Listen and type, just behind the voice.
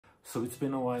So it's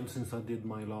been a while since I did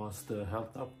my last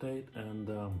health update, and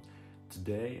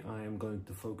today I am going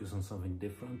to focus on something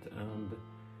different, and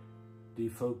the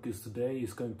focus today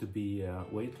is going to be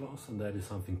weight loss, and that is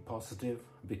something positive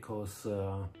because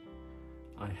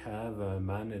I have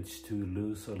managed to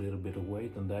lose a little bit of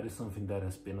weight, and that is something that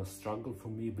has been a struggle for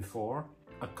me before.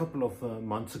 A couple of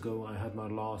months ago I had my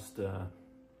last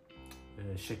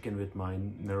check-in with my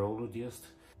neurologist.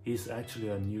 He's actually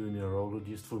a new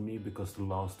neurologist for me because the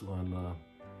last one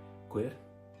quit,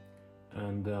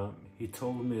 and he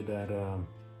told me that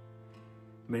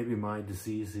maybe my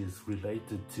disease is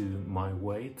related to my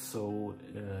weight, so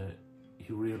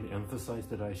he really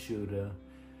emphasized that I should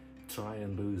try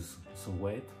and lose some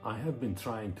weight. I have been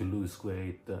trying to lose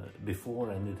weight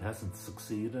before, and it hasn't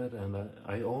succeeded, and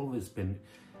I always been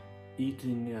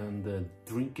eating and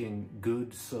drinking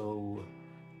good, so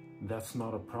that's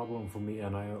not a problem for me,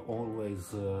 and I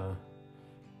always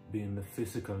been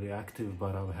physically active,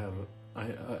 but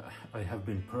I have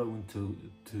been prone to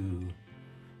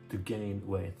gain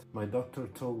weight. My doctor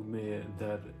told me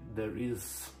that there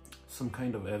is some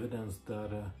kind of evidence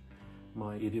that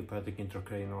my idiopathic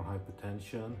intracranial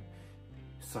hypertension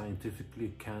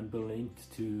scientifically can be linked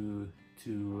to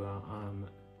a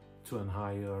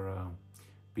higher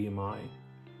BMI.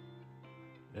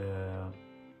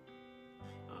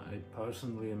 I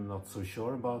personally am not so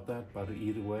sure about that, but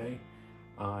either way,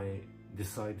 I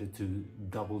decided to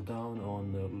double down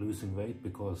on losing weight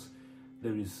because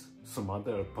there is some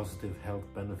other positive health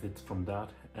benefits from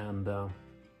that, and I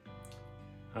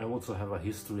also have a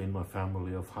history in my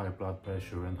family of high blood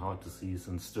pressure and heart disease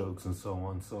and strokes and so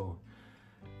on, so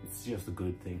it's just a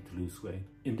good thing to lose weight.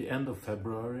 In the end of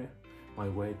February, my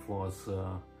weight was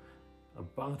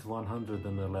about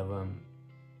 111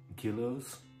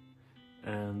 kilos,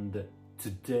 and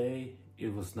today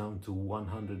it was down to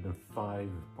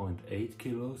 105.8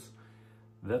 kilos.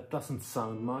 That doesn't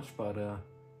sound much, but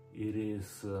it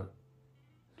is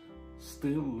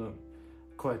still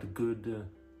quite a good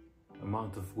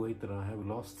amount of weight that I have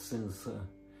lost since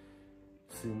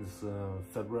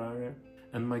February.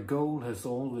 And my goal has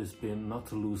always been not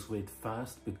to lose weight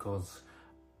fast, because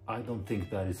I don't think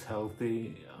that is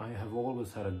healthy. I have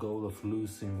always had a goal of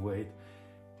losing weight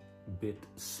a bit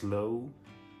slow,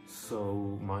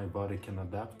 so my body can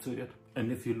adapt to it.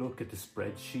 And if you look at the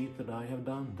spreadsheet that I have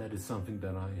done, that is something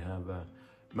that I have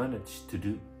managed to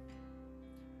do.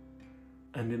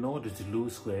 And in order to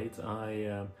lose weight,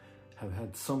 I have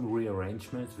had some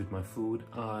rearrangements with my food.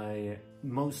 I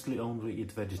mostly only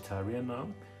eat vegetarian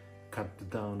now, cut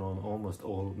down on almost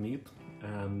all meat,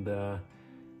 and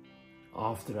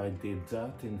after I did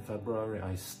that in February,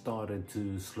 I started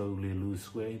to slowly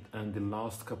lose weight, and the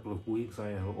last couple of weeks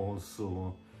I have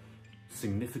also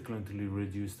significantly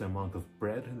reduced the amount of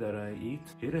bread that I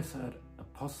eat. It has had a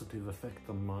positive effect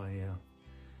on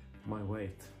my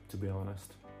weight, to be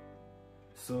honest.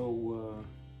 So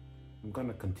I'm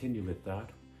gonna continue with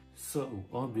that. So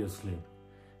obviously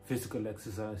physical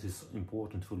exercise is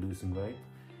important for losing weight.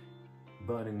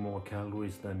 Burning more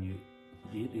calories than you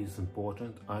eat is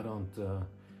important. I don't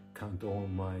count all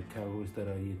my calories that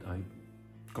I eat. I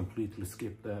completely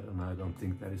skip that, and I don't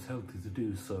think that is healthy to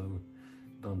do, so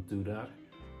don't do that.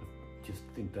 I just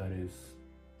think that is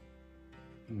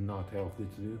not healthy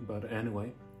to do. But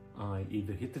anyway, I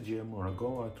either hit the gym or I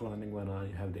go out running when I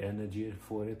have the energy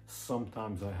for it.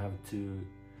 Sometimes I have to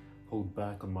hold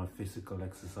back on my physical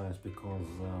exercise because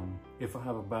if I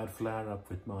have a bad flare-up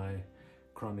with my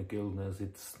chronic illness,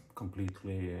 it's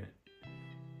completely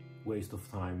waste of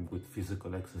time with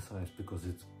physical exercise because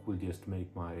it will just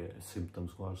make my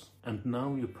symptoms worse. And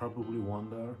now you probably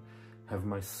wonder, have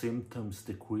my symptoms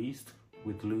decreased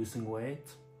with losing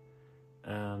weight?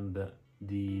 And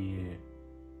the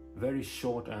very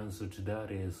short answer to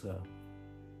that is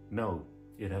no,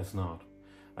 it has not.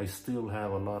 I still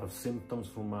have a lot of symptoms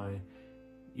from my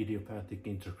idiopathic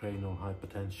intracranial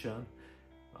hypertension.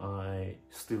 I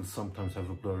still sometimes have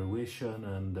a blurry vision,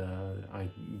 and I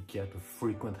get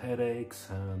frequent headaches,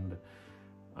 and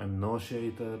I'm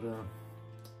nauseated,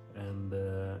 and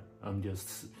I'm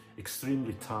just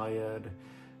extremely tired.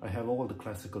 I have all the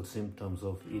classical symptoms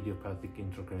of idiopathic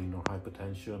intracranial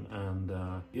hypertension, and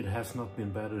it has not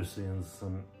been better since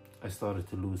I started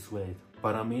to lose weight.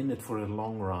 But I'm in it for a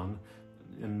long run,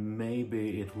 and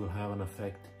maybe it will have an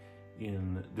effect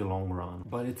in the long run.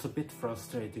 But it's a bit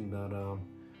frustrating that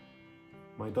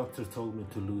my doctor told me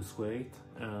to lose weight,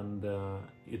 and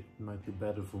it might be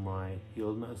better for my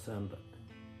illness, and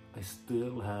I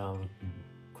still have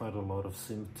quite a lot of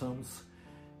symptoms.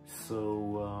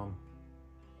 So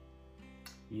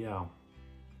yeah,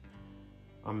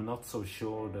 I'm not so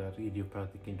sure that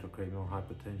idiopathic intracranial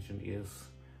hypertension is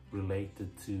related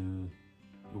to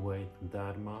weight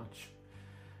that much.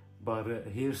 But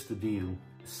here's the deal.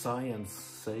 Science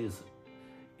says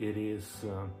it is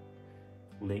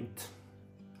linked,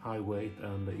 high weight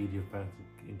and idiopathic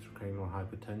intracranial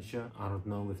hypertension. I don't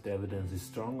know if the evidence is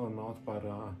strong or not, but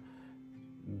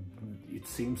it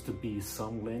seems to be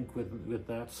some link with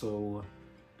that, so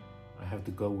I have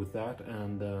to go with that.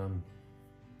 And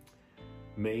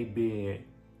maybe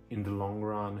in the long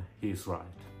run he's right,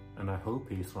 and I hope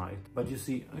he's right. But you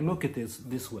see, I look at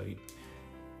this way.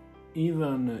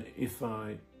 Even if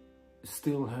I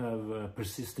still have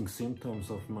persisting symptoms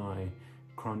of my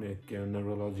chronic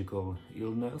neurological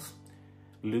illness,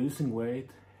 losing weight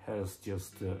has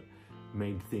just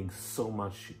made things so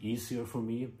much easier for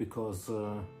me, because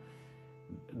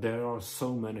there are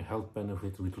so many health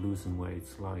benefits with losing weight,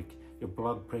 like your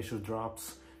blood pressure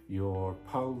drops, your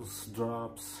pulse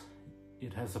drops.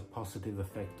 It has a positive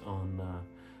effect on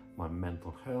my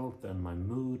mental health and my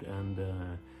mood, and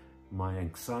my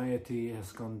anxiety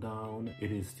has gone down.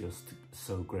 It is just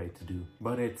so great to do.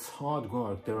 But it's hard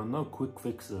work. There are no quick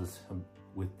fixes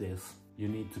with this. You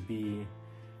need to be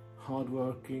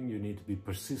hardworking, you need to be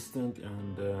persistent,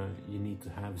 and you need to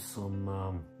have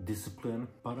some discipline.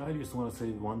 But I just want to say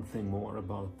one thing more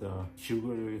about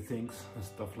sugary things and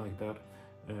stuff like that.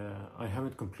 I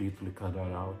haven't completely cut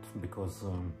that out, because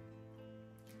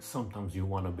sometimes you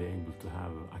want to be able to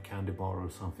have a candy bar or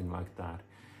something like that,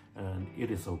 and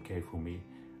it is okay for me.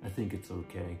 I think it's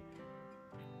okay.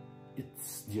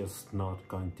 It's just not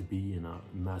going to be in a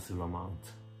massive amount,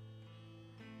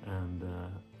 and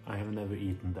I have never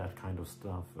eaten that kind of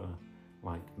stuff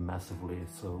like massively,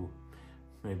 so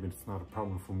maybe it's not a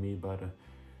problem for me. But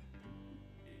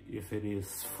if it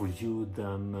is for you,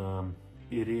 then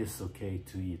it is okay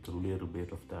to eat a little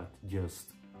bit of that.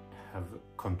 Just have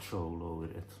control over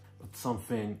it. But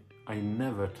something I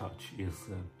never touch is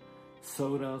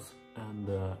sodas and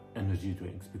energy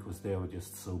drinks, because they are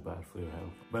just so bad for your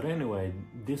health. But anyway,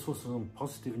 this was some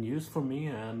positive news for me,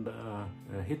 and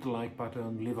hit the like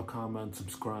button, leave a comment,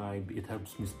 subscribe. It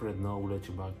helps me spread knowledge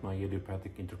about my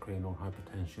idiopathic intracranial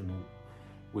hypertension,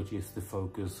 which is the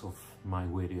focus of my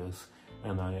videos.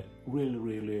 And I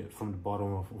really from the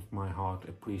bottom of my heart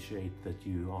appreciate that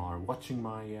you are watching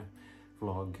my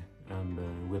vlog.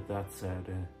 And with that said,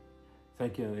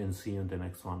 thank you, and see you in the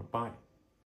next one. Bye.